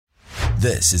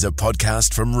This is a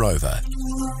podcast from Rover.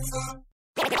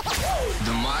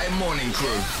 The My Morning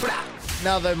Crew.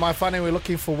 Now, though, my funny, we're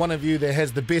looking for one of you that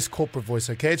has the best corporate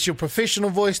voice, okay? It's your professional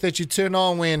voice that you turn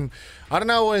on when, I don't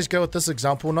know, I always go with this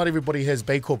example. Not everybody has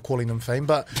Bay Corp calling them fame,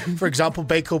 but for example,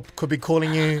 Bay Corp could be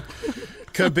calling you,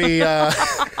 could be...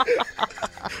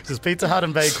 Just Pizza Hut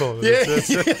and Bay Corp. Yeah.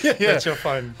 That's your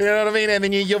phone. You know what I mean? And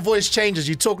then your voice changes.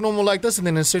 You talk normal like this, and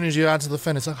then as soon as you answer the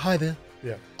phone, it's like, hi there.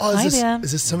 Yeah. Oh, Hi there.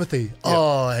 is this Timothy?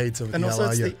 Oh, hey, Timothy. And also, how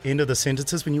are it's you? the end of the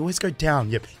sentences when you always go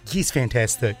down. Yep. Yes,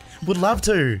 fantastic. Would love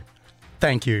to.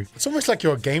 Thank you. It's almost like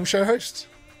you're a game show host.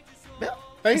 Yeah.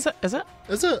 Hey? Is it?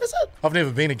 Is it? I've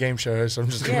never been a game show host, so I'm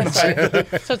just going to say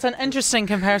it. So it's an interesting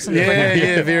comparison.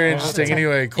 Yeah, very interesting.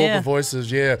 Anyway, corporate Yeah.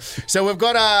 voices, yeah. So we've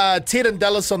got Ted and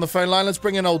Dallas on the phone line. Let's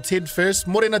bring in old Ted first.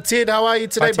 Morena, Ted, how are you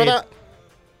today, Hi, Ted. brother?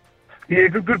 Yeah,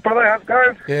 good, brother. How's it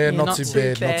going? Yeah, Yeah, not too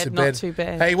bad. not too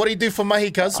bad. Hey, what do you do for mahi,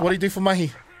 cuz? What do you do for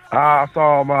mahi? So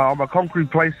I'm a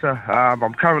concrete placer.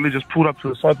 I'm currently just pulled up to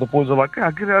the side. The boys are like,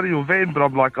 get out of your van. But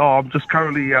I'm like, I'm just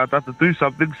currently about to do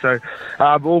something. So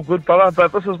all good, brother.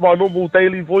 But this is my normal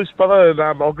daily voice, brother.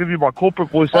 And I'll give you my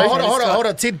corporate voice. Oh, hold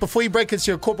on, Ted. Before you break into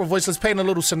your corporate voice, let's paint a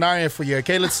little scenario for you,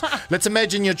 okay? Let's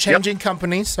imagine you're changing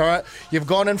companies, all right? You've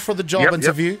gone in for the job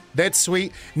interview. That's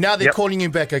sweet. Now they're calling you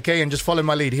back, okay? And just follow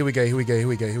my lead. Here we go.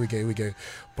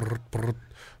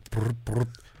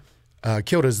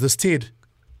 Kia ora, is this Ted?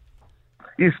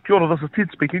 Yes, kia ora, this is Ted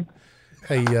speaking.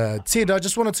 Hey, Ted, I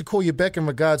just wanted to call you back in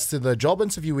regards to the job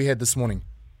interview we had this morning.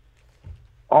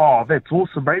 Oh, that's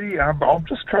awesome, matey. I'm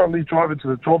just currently driving to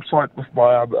the job site with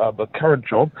my current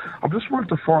job. I'm just wanting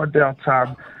to find out,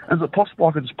 is it possible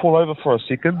I could just pull over for a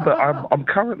second? But I'm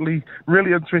currently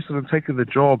really interested in taking the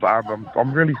job.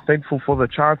 I'm really thankful for the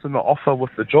chance and the offer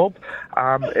with the job,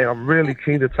 and I'm really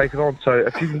keen to take it on. So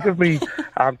if you can give me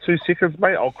 2 seconds,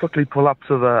 mate, I'll quickly pull up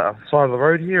to the side of the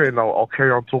road here, and I'll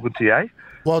carry on talking to you, eh?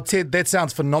 Well, Ted, that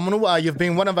sounds phenomenal. You've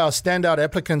been one of our standout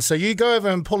applicants, so you go over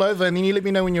and pull over, and then you let me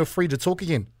know when you're free to talk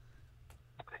again.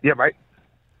 Yeah, mate.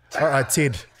 All right,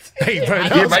 Ted. Hey, bro,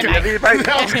 Yeah, mate.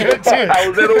 That was good, Ted. How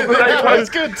was that all good, eh, That mate? was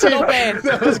good, Ted. Not bad.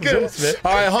 That was good.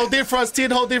 All right, hold there for us,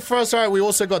 Ted. Hold there for us. All right, we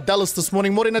also got Dallas this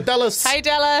morning. Morena, Dallas. Hey,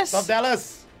 Dallas. Love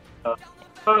Dallas. Oh,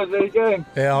 there you go.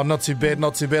 Yeah, oh, not too bad.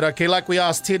 Okay, like we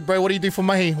asked, Ted, bro, what do you do for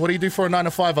mahi? What do you do for a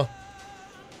 9-to-5er?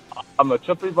 I'm a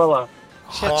chippy fella.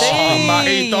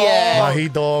 Mahi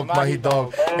dog.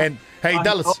 And hey,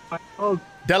 Dallas. Oh,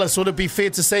 Dallas, would it be fair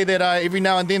to say that every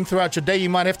now and then throughout your day you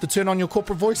might have to turn on your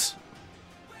corporate voice?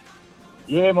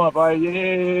 yeah, my boy.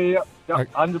 Yeah.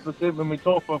 100%. When we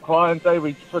talk with clients,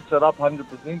 we switch it up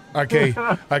 100%. Okay.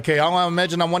 I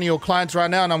imagine I'm one of your clients right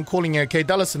now and I'm calling you, okay,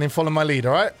 Dallas, and then follow my lead,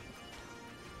 all right?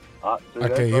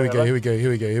 Okay, here we go.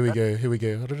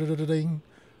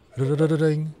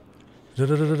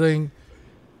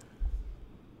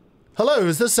 Hello,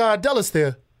 is this Dallas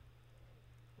there?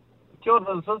 Kia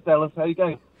ora, this is Dallas. How you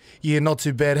going? Yeah, not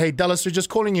too bad. Hey, Dallas, we're just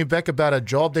calling you back about a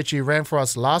job that you ran for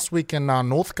us last week in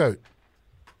Northcote.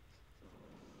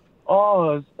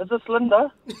 Oh, is this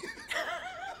Linda?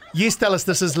 Yes, Dallas,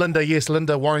 this is Linda. Yes,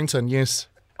 Linda Warrington, yes.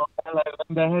 Oh, hello,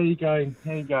 Linda. How you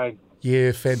going?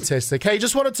 Yeah, fantastic. Hey,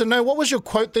 just wanted to know, what was your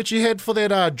quote that you had for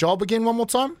that job again one more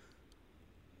time?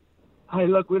 Hey,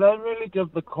 look, we don't really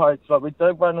give the quotes, but we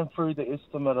did run them through the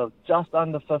estimate of just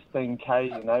under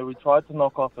 15K, you know. We tried to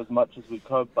knock off as much as we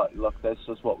could, but look, that's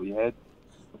just what we had.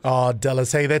 Oh,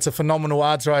 Dallas, hey, that's a phenomenal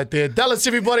odds right there. Dallas,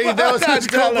 everybody, that was his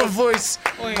corporate voice.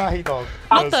 Mahi dog.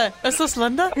 Is this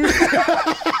Linda?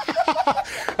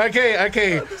 Okay. I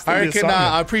reckon assignment.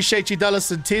 I appreciate you,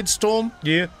 Dallas and Ted, Storm,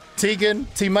 Yeah. Tegan,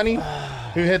 T-Money.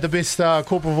 Who had the best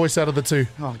corporate voice out of the two?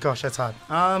 Oh gosh, that's hard.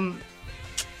 I'm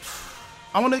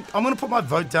gonna put my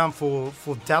vote down for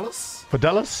Dallas For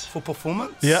Dallas? for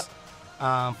performance. Yeah.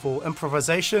 For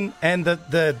improvisation and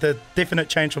the definite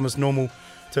change from his normal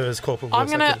to his corporate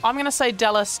voice. I'm gonna say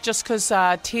Dallas just because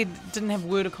Ted didn't have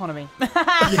word economy.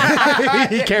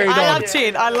 He carried on.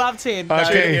 I love Ted.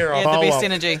 Okay. He had the best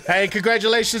energy. Hey,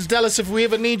 congratulations, Dallas. If we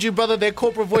ever need you, brother, that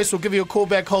corporate voice will give you a call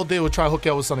back. Hold there. We'll try to hook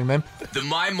you up with something, man. The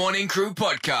My Morning Crew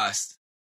podcast.